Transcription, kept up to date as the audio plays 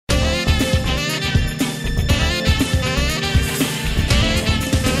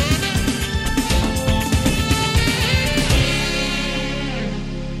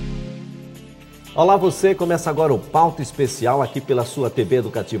Olá você, começa agora o Pauta Especial aqui pela sua TV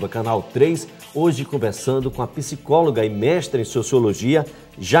Educativa Canal 3, hoje conversando com a psicóloga e mestre em sociologia,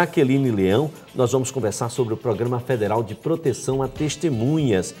 Jacqueline Leão. Nós vamos conversar sobre o Programa Federal de Proteção a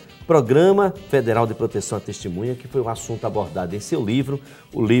Testemunhas. Programa Federal de Proteção a Testemunha, que foi o assunto abordado em seu livro,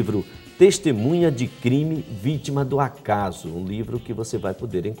 o livro Testemunha de Crime, Vítima do Acaso, um livro que você vai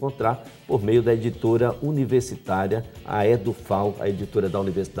poder encontrar por meio da editora universitária, a EduFal, a editora da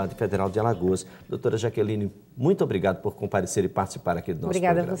Universidade Federal de Alagoas. Doutora Jacqueline, muito obrigado por comparecer e participar aqui do nosso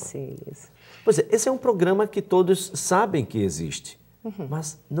programa. Obrigada a vocês. Pois é, esse é um programa que todos sabem que existe,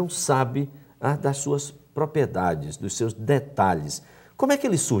 mas não sabem das suas propriedades, dos seus detalhes. Como é que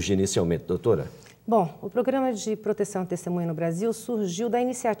ele surge inicialmente, doutora? Bom, o Programa de Proteção à Testemunha no Brasil surgiu da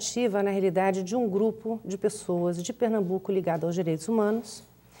iniciativa, na realidade, de um grupo de pessoas de Pernambuco ligado aos direitos humanos,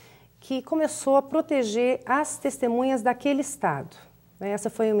 que começou a proteger as testemunhas daquele estado. Essa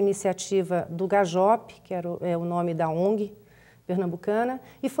foi uma iniciativa do GAJOP, que era o nome da ONG pernambucana,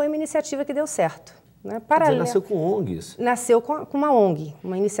 e foi uma iniciativa que deu certo. Nasceu com ONGs? Nasceu com uma ONG,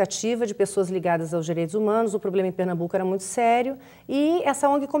 uma iniciativa de pessoas ligadas aos direitos humanos. O problema em Pernambuco era muito sério e essa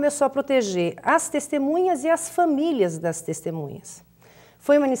ONG começou a proteger as testemunhas e as famílias das testemunhas.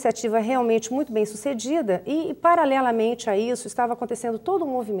 Foi uma iniciativa realmente muito bem sucedida e, paralelamente a isso, estava acontecendo todo um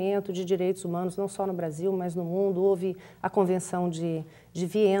movimento de direitos humanos, não só no Brasil, mas no mundo. Houve a Convenção de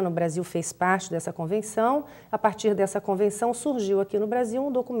Viena, o Brasil fez parte dessa convenção. A partir dessa convenção surgiu aqui no Brasil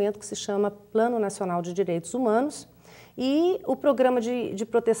um documento que se chama Plano Nacional de Direitos Humanos e o Programa de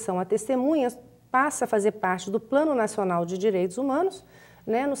Proteção a Testemunhas passa a fazer parte do Plano Nacional de Direitos Humanos,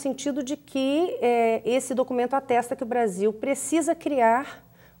 no sentido de que esse documento atesta que o Brasil precisa criar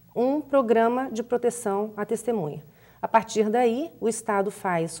um programa de proteção à testemunha. A partir daí, o Estado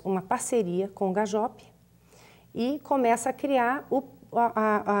faz uma parceria com o GAJOP e começa a criar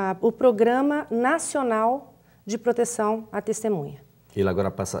o Programa Nacional de Proteção à Testemunha. Ele agora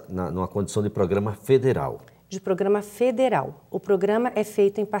passa numa condição de programa federal. De programa federal. O programa é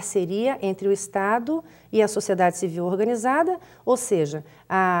feito em parceria entre o Estado e a sociedade civil organizada, ou seja,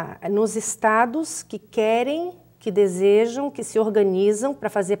 nos estados que querem, que desejam, que se organizam para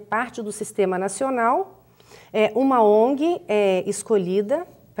fazer parte do sistema nacional, uma ONG é escolhida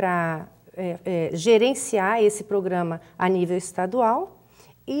para gerenciar esse programa a nível estadual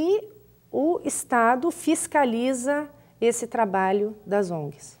e o Estado fiscaliza esse trabalho das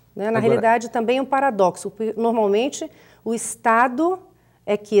ONGs. Na realidade, também é um paradoxo, porque normalmente o Estado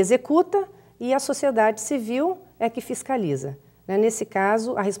é que executa e a sociedade civil é que fiscaliza. Nesse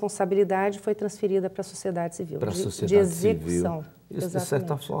caso, a responsabilidade foi transferida para a sociedade civil, para a sociedade de execução. Civil. Isso, de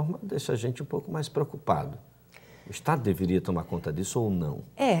certa forma, deixa a gente um pouco mais preocupado. O Estado deveria tomar conta disso ou não?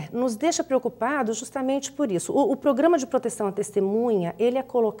 Nos deixa preocupados justamente por isso. O Programa de Proteção à Testemunha, ele é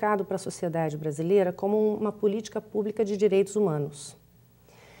colocado para a sociedade brasileira como uma política pública de direitos humanos.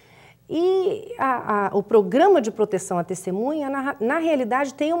 E o Programa de Proteção à Testemunha, na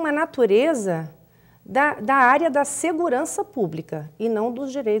realidade, tem uma natureza da área da segurança pública e não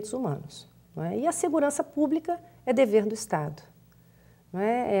dos direitos humanos. E a segurança pública é dever do Estado.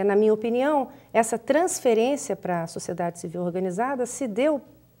 Na minha opinião, essa transferência para a sociedade civil organizada se deu,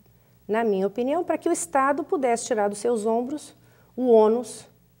 na minha opinião, para que o Estado pudesse tirar dos seus ombros o ônus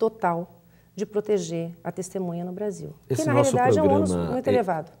total de proteger a testemunha no Brasil. Esse que, na nosso realidade, programa, é um ônus muito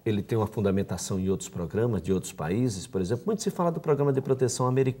elevado. Ele tem uma fundamentação em outros programas de outros países, por exemplo. Muito se fala do Programa de Proteção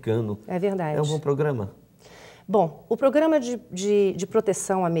americano. É verdade. É um bom programa? Bom, o Programa de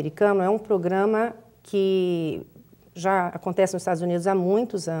Proteção americano é um programa que já acontece nos Estados Unidos há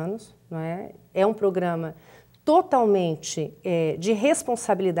muitos anos. É um programa totalmente de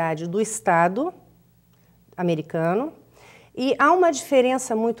responsabilidade do Estado americano. E há uma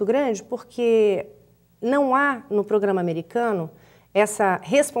diferença muito grande porque não há no programa americano essa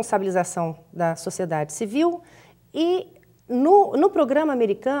responsabilização da sociedade civil e no programa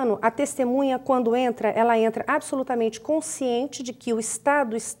americano a testemunha, quando entra, ela entra absolutamente consciente de que o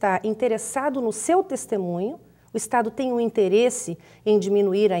Estado está interessado no seu testemunho, o Estado tem um interesse em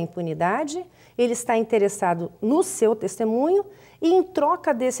diminuir a impunidade, ele está interessado no seu testemunho e, em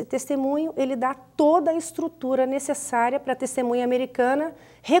troca desse testemunho, ele dá toda a estrutura necessária para a testemunha americana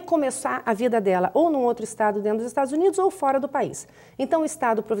recomeçar a vida dela ou num outro estado dentro dos Estados Unidos ou fora do país. Então, o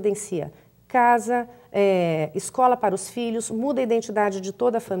Estado providencia casa, escola para os filhos, muda a identidade de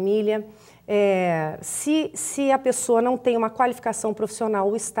toda a família. Se a pessoa não tem uma qualificação profissional,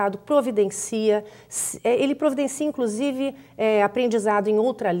 o Estado providencia, ele providencia inclusive aprendizado em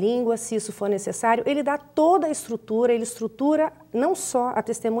outra língua, se isso for necessário, ele dá toda a estrutura, ele estrutura não só a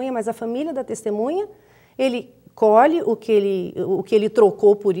testemunha, mas a família da testemunha, ele colhe o que ele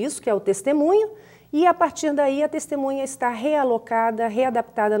trocou por isso, que é o testemunho, e a partir daí a testemunha está realocada,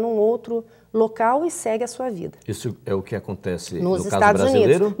 readaptada num outro local e segue a sua vida. Isso é o que acontece nos no caso Estados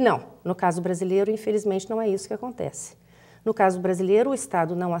brasileiro? Unidos? Não, no caso brasileiro, infelizmente, não é isso que acontece. No caso brasileiro, o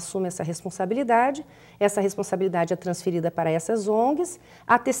Estado não assume essa responsabilidade é transferida para essas ONGs,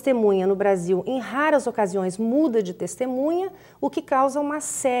 a testemunha no Brasil, em raras ocasiões, muda de testemunha, o que causa uma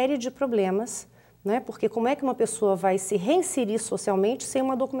série de problemas, né? Porque como é que uma pessoa vai se reinserir socialmente sem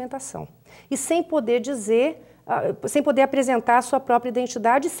uma documentação? E sem poder dizer, sem poder apresentar a sua própria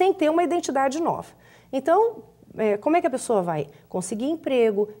identidade, sem ter uma identidade nova. Então, como é que a pessoa vai conseguir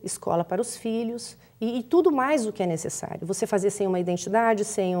emprego, escola para os filhos e tudo mais o que é necessário? Você fazer sem uma identidade,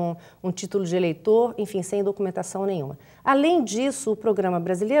 sem um título de eleitor, enfim, sem documentação nenhuma. Além disso, o programa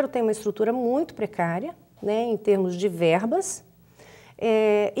brasileiro tem uma estrutura muito precária, né, em termos de verbas,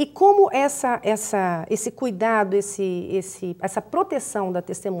 e como esse cuidado, essa proteção da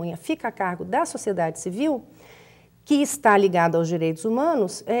testemunha fica a cargo da sociedade civil, que está ligado aos direitos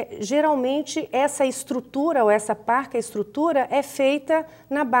humanos, geralmente essa estrutura ou essa parca estrutura é feita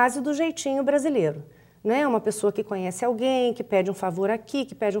na base do jeitinho brasileiro. Né? Uma pessoa que conhece alguém, que pede um favor aqui,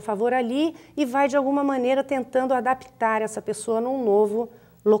 que pede um favor ali e vai de alguma maneira tentando adaptar essa pessoa num novo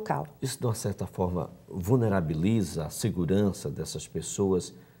local. Isso, de uma certa forma, vulnerabiliza a segurança dessas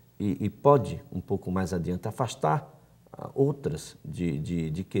pessoas e pode, um pouco mais adiante, afastar outras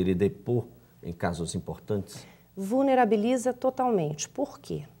de querer depor em casos importantes? Vulnerabiliza totalmente. Por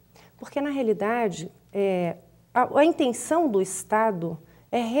quê? Porque, na realidade, a intenção do Estado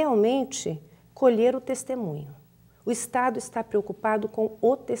é realmente colher o testemunho. O Estado está preocupado com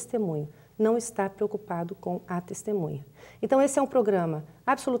o testemunho, não está preocupado com a testemunha. Então, esse é um programa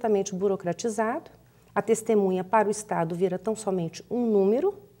absolutamente burocratizado. A testemunha para o Estado vira tão somente um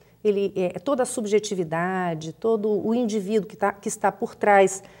número. Toda a subjetividade, todo o indivíduo que está por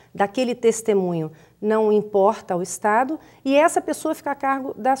trás daquele testemunho não importa ao Estado, e essa pessoa fica a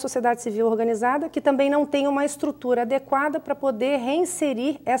cargo da sociedade civil organizada, que também não tem uma estrutura adequada para poder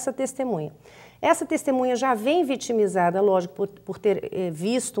reinserir essa testemunha. Essa testemunha já vem vitimizada, lógico, por ter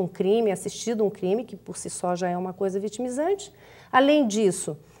visto um crime, assistido um crime, que por si só já é uma coisa vitimizante. Além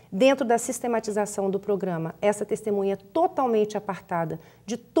disso, dentro da sistematização do programa, essa testemunha é totalmente apartada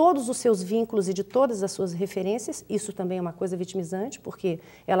de todos os seus vínculos e de todas as suas referências. Isso também é uma coisa vitimizante, porque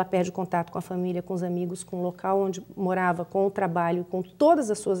ela perde contato com a família, com os amigos, com o local onde morava, com o trabalho, com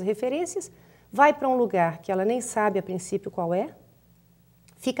todas as suas referências, vai para um lugar que ela nem sabe a princípio qual é,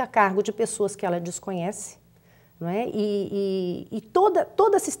 fica a cargo de pessoas que ela desconhece, não é? E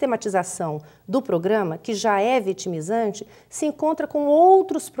toda a sistematização do programa, que já é vitimizante, se encontra com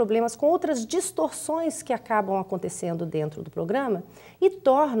outros problemas, com outras distorções que acabam acontecendo dentro do programa e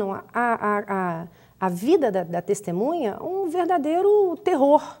tornam a vida da testemunha um verdadeiro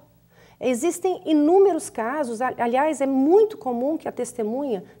terror. Existem inúmeros casos, aliás, é muito comum que a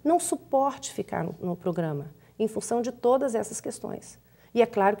testemunha não suporte ficar no programa, em função de todas essas questões. E é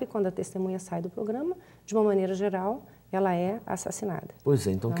claro que quando a testemunha sai do programa, de uma maneira geral, ela é assassinada. Pois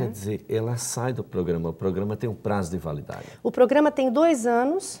é, então quer dizer, ela sai do programa, o programa tem um prazo de validade. O programa tem 2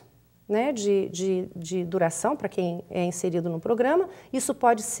 anos, né, de duração para quem é inserido no programa, isso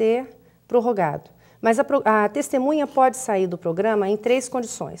pode ser prorrogado. Mas a testemunha pode sair do programa em 3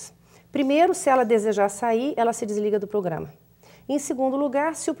 condições. Primeiro, se ela desejar sair, ela se desliga do programa. Em segundo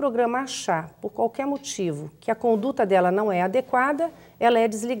lugar, se o programa achar, por qualquer motivo, que a conduta dela não é adequada, ela é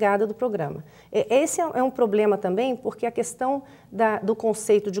desligada do programa. Esse é um problema também, porque a questão do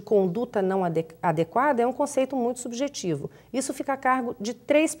conceito de conduta não adequada é um conceito muito subjetivo. Isso fica a cargo de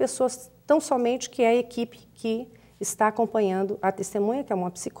 3 pessoas, tão somente, que é a equipe que está acompanhando a testemunha, que é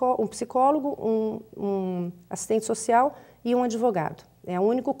um psicólogo, um assistente social e um advogado. É o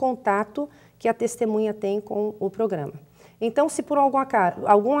único contato que a testemunha tem com o programa. Então, se por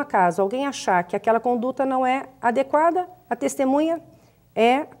algum acaso alguém achar que aquela conduta não é adequada, a testemunha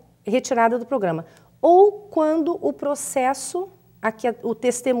é retirada do programa. Ou quando o processo a que o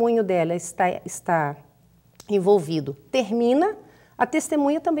testemunho dela está envolvido termina, a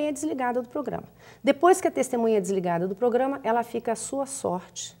testemunha também é desligada do programa. Depois que a testemunha é desligada do programa, ela fica à sua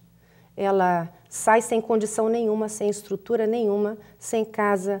sorte. Ela sai sem condição nenhuma, sem estrutura nenhuma, sem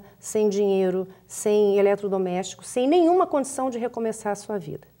casa, sem dinheiro, sem eletrodoméstico, sem nenhuma condição de recomeçar a sua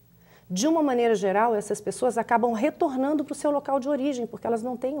vida. De uma maneira geral, essas pessoas acabam retornando para o seu local de origem, porque elas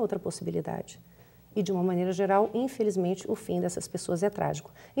não têm outra possibilidade. E, de uma maneira geral, infelizmente, o fim dessas pessoas é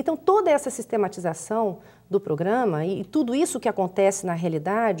trágico. Então, toda essa sistematização do programa e tudo isso que acontece na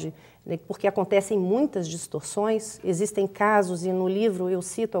realidade, né, porque acontecem muitas distorções, existem casos, e no livro eu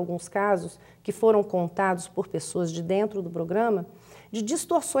cito alguns casos que foram contados por pessoas de dentro do programa, de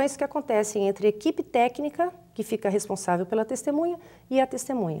distorções que acontecem entre a equipe técnica, que fica responsável pela testemunha, e a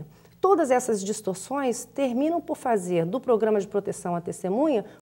testemunha. Todas essas distorções terminam por fazer do programa de proteção à testemunha